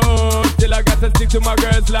want do. Still I got to stick to my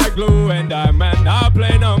girls like glue. And I man, I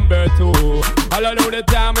play number 2. All I know the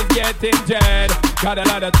time is getting jet. Got a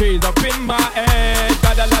lot of trees up in my head.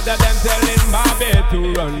 Got a lot of them telling my bed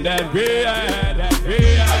to run that red.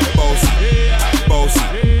 Bossy,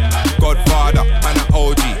 Godfather, man a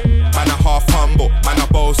OG, man a half humble, man a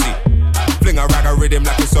bossy. Fling a rag a rhythm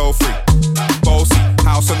like it's all free. Bossy,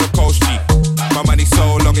 house on the coast G. My money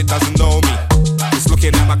so long it doesn't know me. It's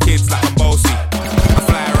looking at my kids like I'm bossy. I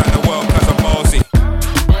fly around the world cause I'm bossy.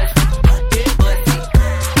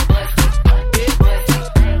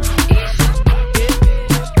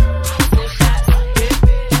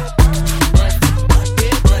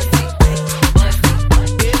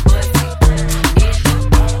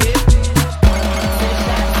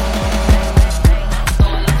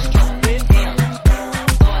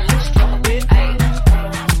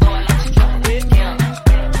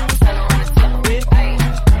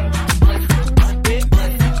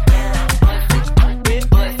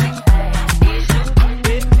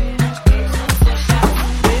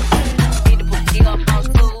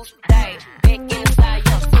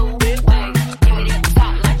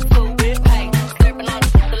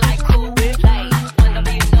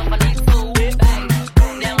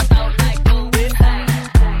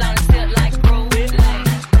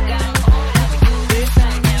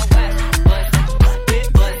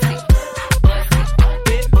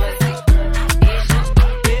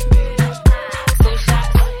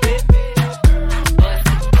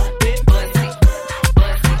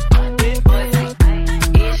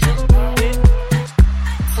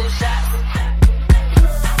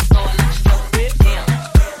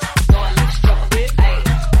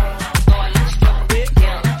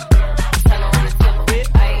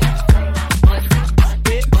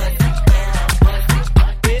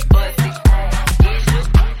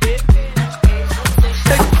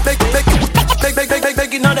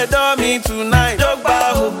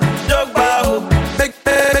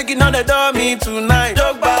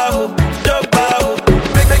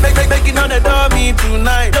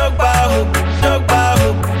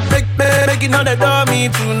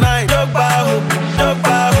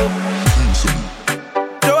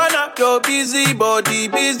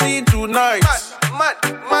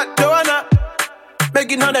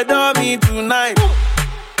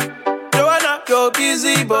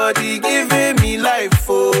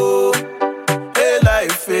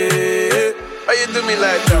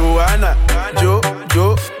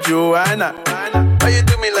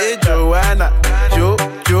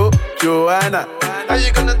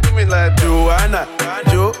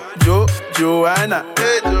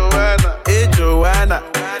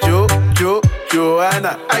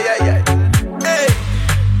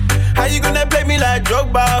 How you gonna play me like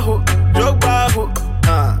Drogba, ho? Drogba, ho?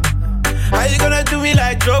 gonna do me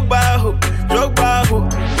like Drogba, ho, Drogba, ho.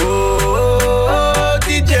 Oh,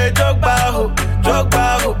 DJ Drogba, ho,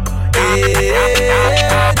 Drogba, ho.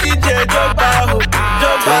 DJ Drogba, ho,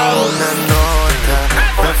 Drogba, ho. Una nota,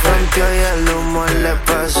 me fronteó y el humo le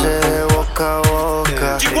pasé de boca a boca.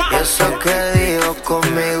 Y eso que dijo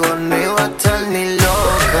conmigo no iba a estar ni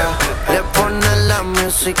loca. Le pone la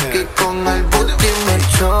música y con el booty me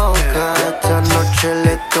choca. Esta noche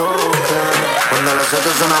le toca. Cuando los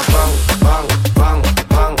otros suenan pan, pan, pan,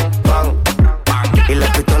 pan, pan. Y las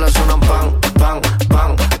pistolas suenan pan, pan,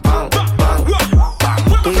 pan, pan, pan.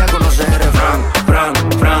 Tú ya conoces el refrán. Fran,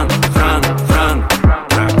 Fran, Fran,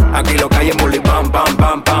 Fran. Aquí lo calle bully pam, pam,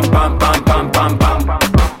 pam, pam, pam, pam, pam, pam, pam.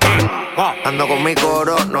 Ando con mi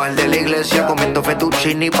coro, no el de la iglesia. Comiendo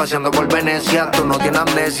fettuccini, paseando por Venecia. Tú no tienes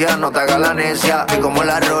amnesia, no te hagas la necia. Y como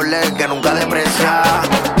la Rolex que nunca deprecia.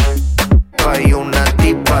 Hay una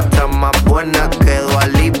tipa, está más buena que Dua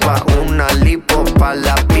Lipa. Una lipo pa'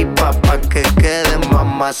 la pipa, pa' que quede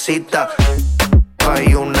mamacita.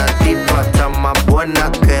 Hay una tipa, está más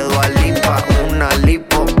buena que Dua Lipa. Una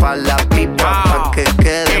lipo pa' la pipa, pa' que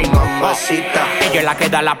quede mamacita. Ella es la que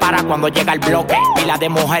da la para cuando llega el bloque. Pila de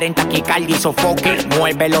mujer en taquicardia y sofoque.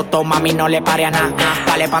 Muévelo, toma, mami, no le pare a nada.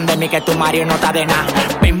 Dale pandemia que tu Mario no está de nada.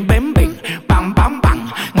 Bim, bim, bim, pam, pam,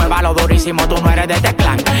 pam. Muévalo durísimo, tú no eres de este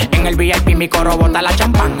clan. En el VIP mi coro bota la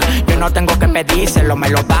champán. Yo no tengo que pedírselo, me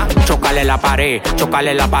lo dan. Chócale la pared,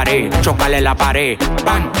 chócale la pared, chócale la pared.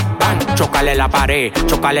 Pan, pan, chócale la pared,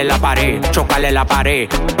 chócale la pared, chócale la pared.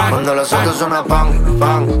 Pan, cuando los autos suenan pan,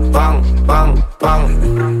 pan, pan, pan,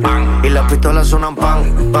 pan, pan. Y las pistolas suenan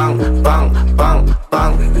pan, pan, pan, pan,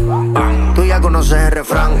 pan, pan. Tú ya conoces el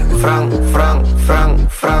refrán, fran, fran, fran,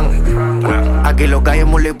 fran. Aquí lo que hay es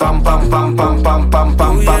muli pam, pam, pam, pam, pam, pam,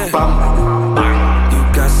 pam, pam, pam. You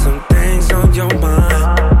got some things on your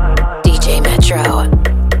mind. DJ Metro.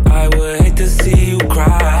 I would hate to see you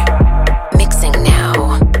cry. Mixing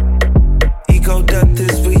now. Ego death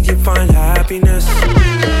is where you find happiness.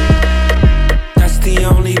 That's the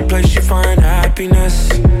only place you find happiness.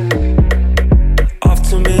 Off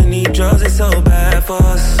too many drugs, it's so bad for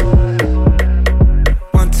us.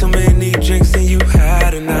 One too many drinks and you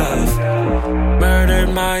had enough. Murdered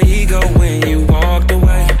my ego when you walked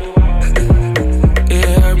away. It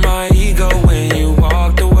hurt my ego when you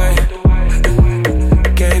walked away.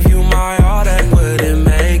 Gave you my all that wouldn't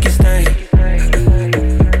make you stay.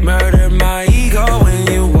 Murdered my ego when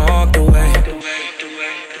you walked away.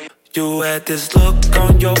 You had this look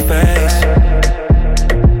on your face.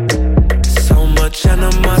 So much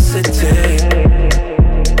animosity.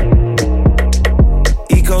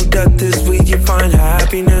 Ego death is where you find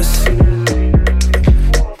happiness.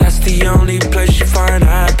 That's the only place you find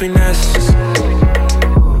happiness.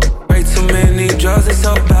 Way too many drugs, it's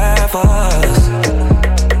so bad for us.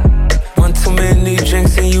 One too many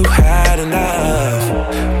drinks and you had enough.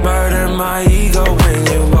 Murdered my ego when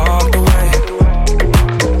you walked away.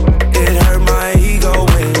 It hurt my ego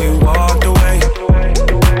when you walked away.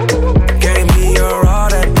 Gave me your all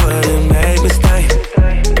that wouldn't make me stay.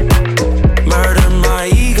 Murdered my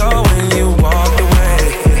ego when you walked away.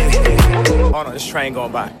 Hold on, this train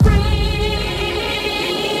going by.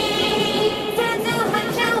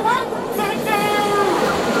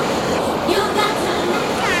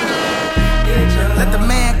 Let the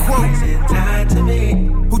man quote.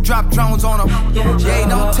 Who dropped drones on him? Yeah,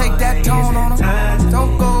 don't take that tone on him.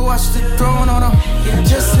 Don't go watch the throne on him.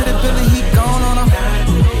 Just hit a Billy, he gone on him.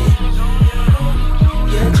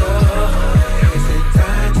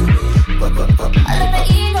 I let my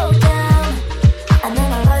ego down, and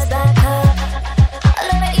then I rise back up. I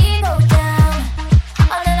let my ego down,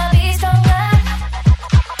 and then I be stronger.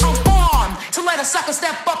 I'm born to let a sucker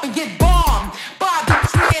step up and get bombed by the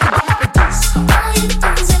creator of my produce. All you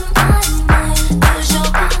things in my mind, 'cause your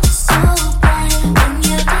body's so bright. When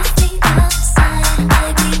you're with me outside,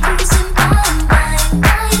 I be losing my mind.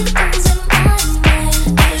 All you things in my mind,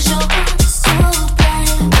 'cause your body's so bright.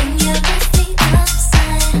 When you're with me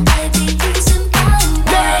outside, I be losing my mind.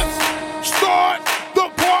 Let's start the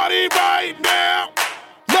party right now.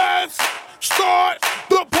 Let's start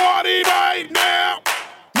the party right now.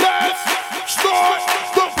 Let's start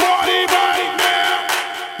the party right now.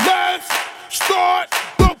 Let's start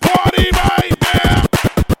the party right now.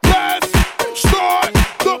 Let's start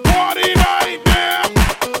the party right now.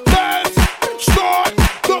 Let's start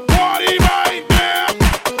the party right now.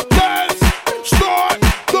 Let's start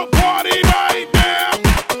the party right now.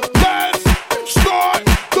 Let's start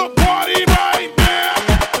the party right now.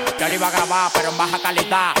 Yo le iba a grabar, pero en baja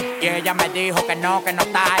calidad. Y ella me dijo que no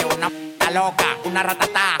está. Es una p*** loca, una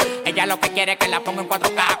ratatá. Ella lo que quiere es que la ponga en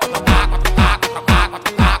 4K, 4K, 4K, 4K,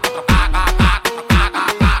 4K, 4K, 4K.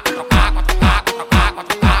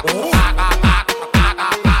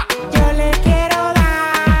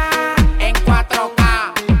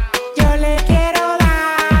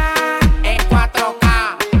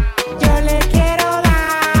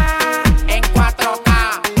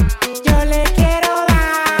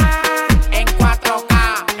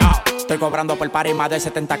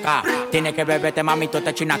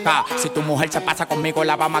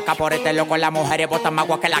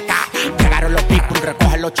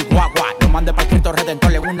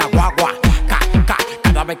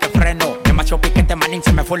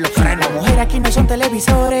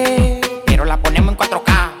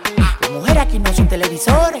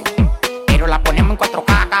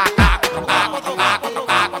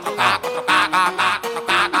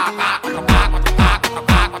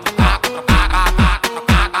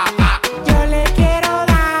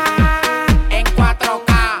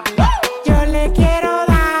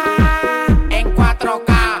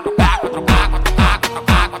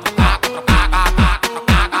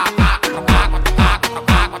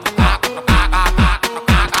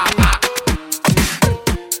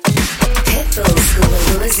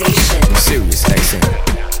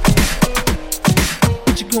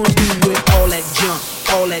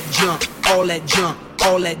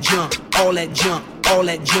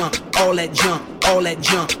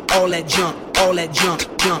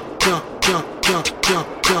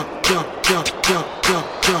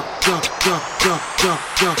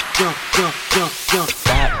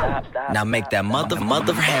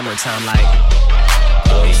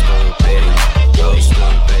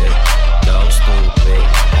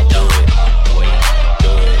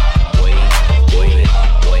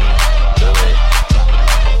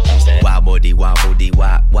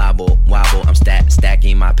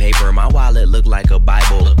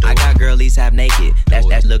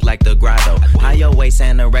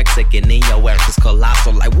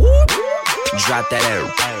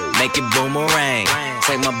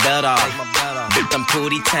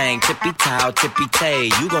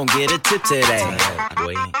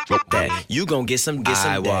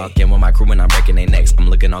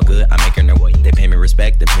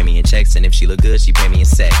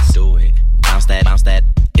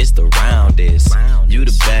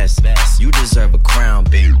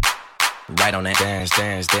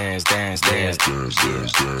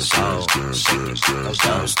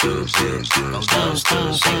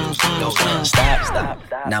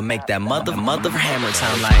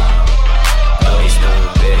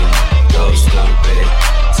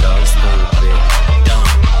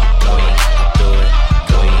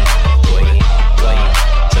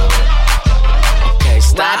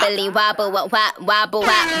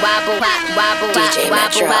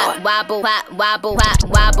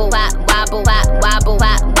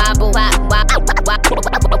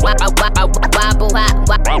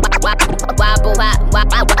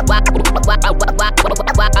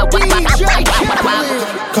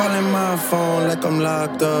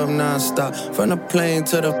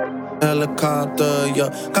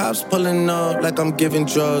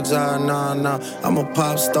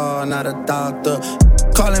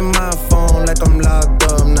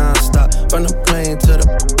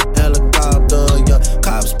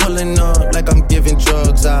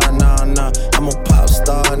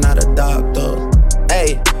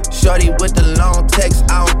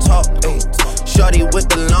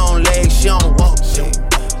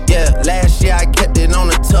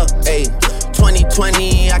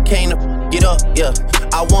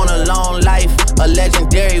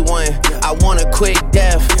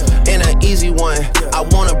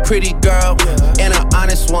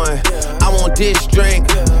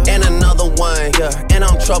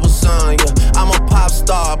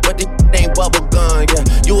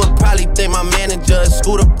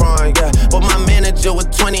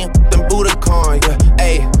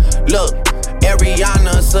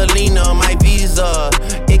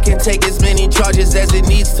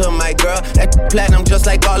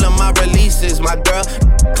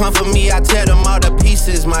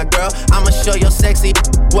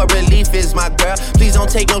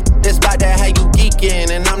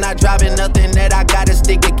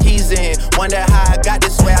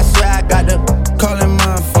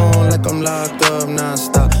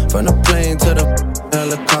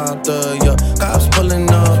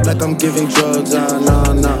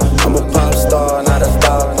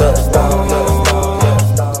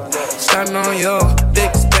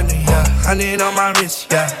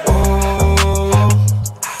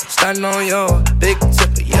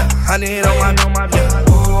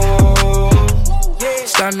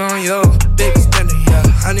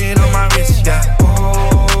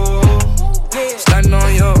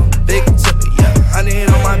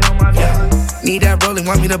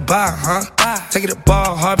 to buy, huh? Take it to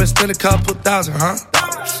ball, harvest, spend a couple thousand, huh?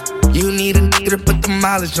 You need a nigga to put the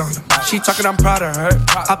mileage on her. She talking, I'm proud of her.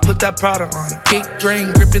 I put that Prada on her. Big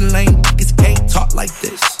drain, gripping lane, niggas can't talk like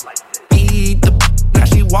this. Eat the now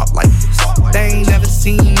she walk like this. They ain't never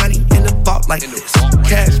seen money in the vault like this.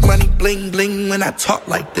 Cash money, bling bling when I talk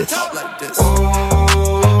like this.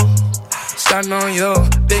 Oh, starting on your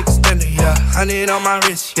big spender, yeah. 100 on my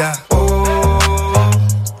wrist, yeah. Oh,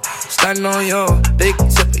 starting on your big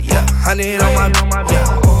tipper, yeah. 100 on my,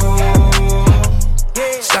 yeah. Oh,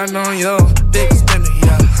 starting on your big spender,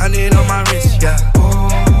 yeah. 100 on my wrist, yeah. Oh,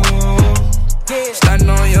 starting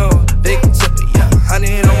on your big tipper, yeah.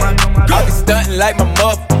 100 on my, I be stunting like my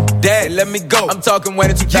mother. Dad, let me go. I'm talking way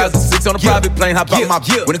in 2006 on a private plane. Hop out my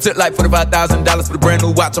when it took like $45,000 for the brand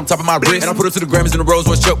new watch on top of my wrist. And I put her to the Grammys in a Rolls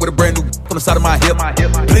Royce truck with a brand new on the side of my hip.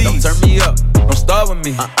 Please don't turn me up, don't start with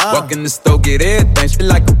me. Walk in the store, get everything, shit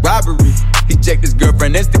like a robbery. He checked his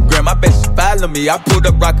girlfriend Instagram, I bet she follow me. I pulled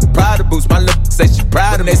up rockin' Prada boots, my lip say she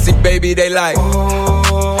proud of me. They see baby, they like.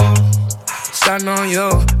 Oh, starting on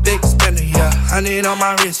your big spender, yeah. 100 on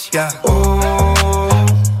my wrist, yeah. Oh,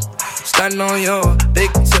 starting on your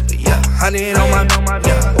big tipper, yeah. 100 on my,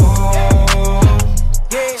 yeah. Oh,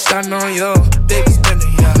 starting on your big spender,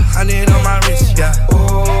 yeah. 100 on my wrist, yeah.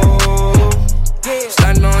 Oh,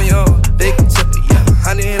 starting on your big tipper, yeah.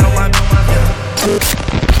 100 on my,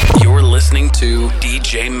 yeah. You're listening to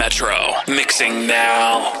DJ Metro, mixing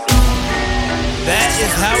now. That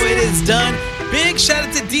is how it is done. Big shout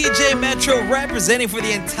out to DJ Metro representing for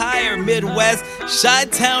the entire Midwest.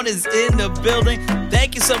 Chi-Town is in the building.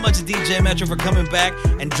 Thank you so much to DJ Metro for coming back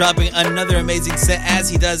and dropping another amazing set as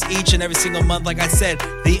he does each and every single month. Like I said,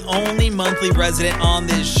 the only monthly resident on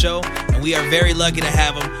this show, and we are very lucky to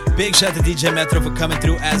have him. Big shout out to DJ Metro for coming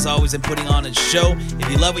through as always and putting on a show. If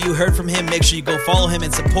you love what you heard from him, make sure you go follow him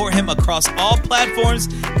and support him across all platforms.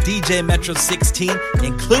 DJ Metro 16,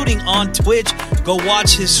 including on Twitch. Go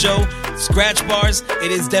watch his show, Scratch Bars.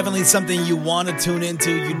 It is definitely something you want to tune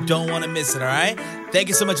into. You don't want to miss it, all right? Thank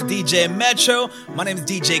you so much, DJ Metro. My name is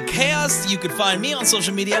DJ Chaos. You can find me on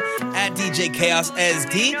social media at DJ Chaos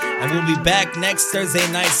SD. And we'll be back next Thursday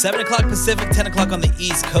night, 7 o'clock Pacific, 10 o'clock on the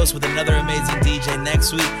East Coast with another amazing DJ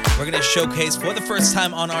next week. We're going to showcase for the first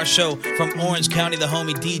time on our show from Orange County, the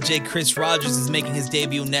homie DJ Chris Rogers is making his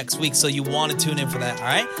debut next week. So you want to tune in for that, all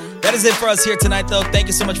right? That is it for us here tonight, though. Thank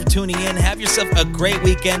you so much for tuning in. Have yourself a great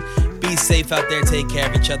weekend. Be safe out there. Take care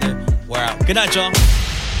of each other. We're out. Good night, y'all.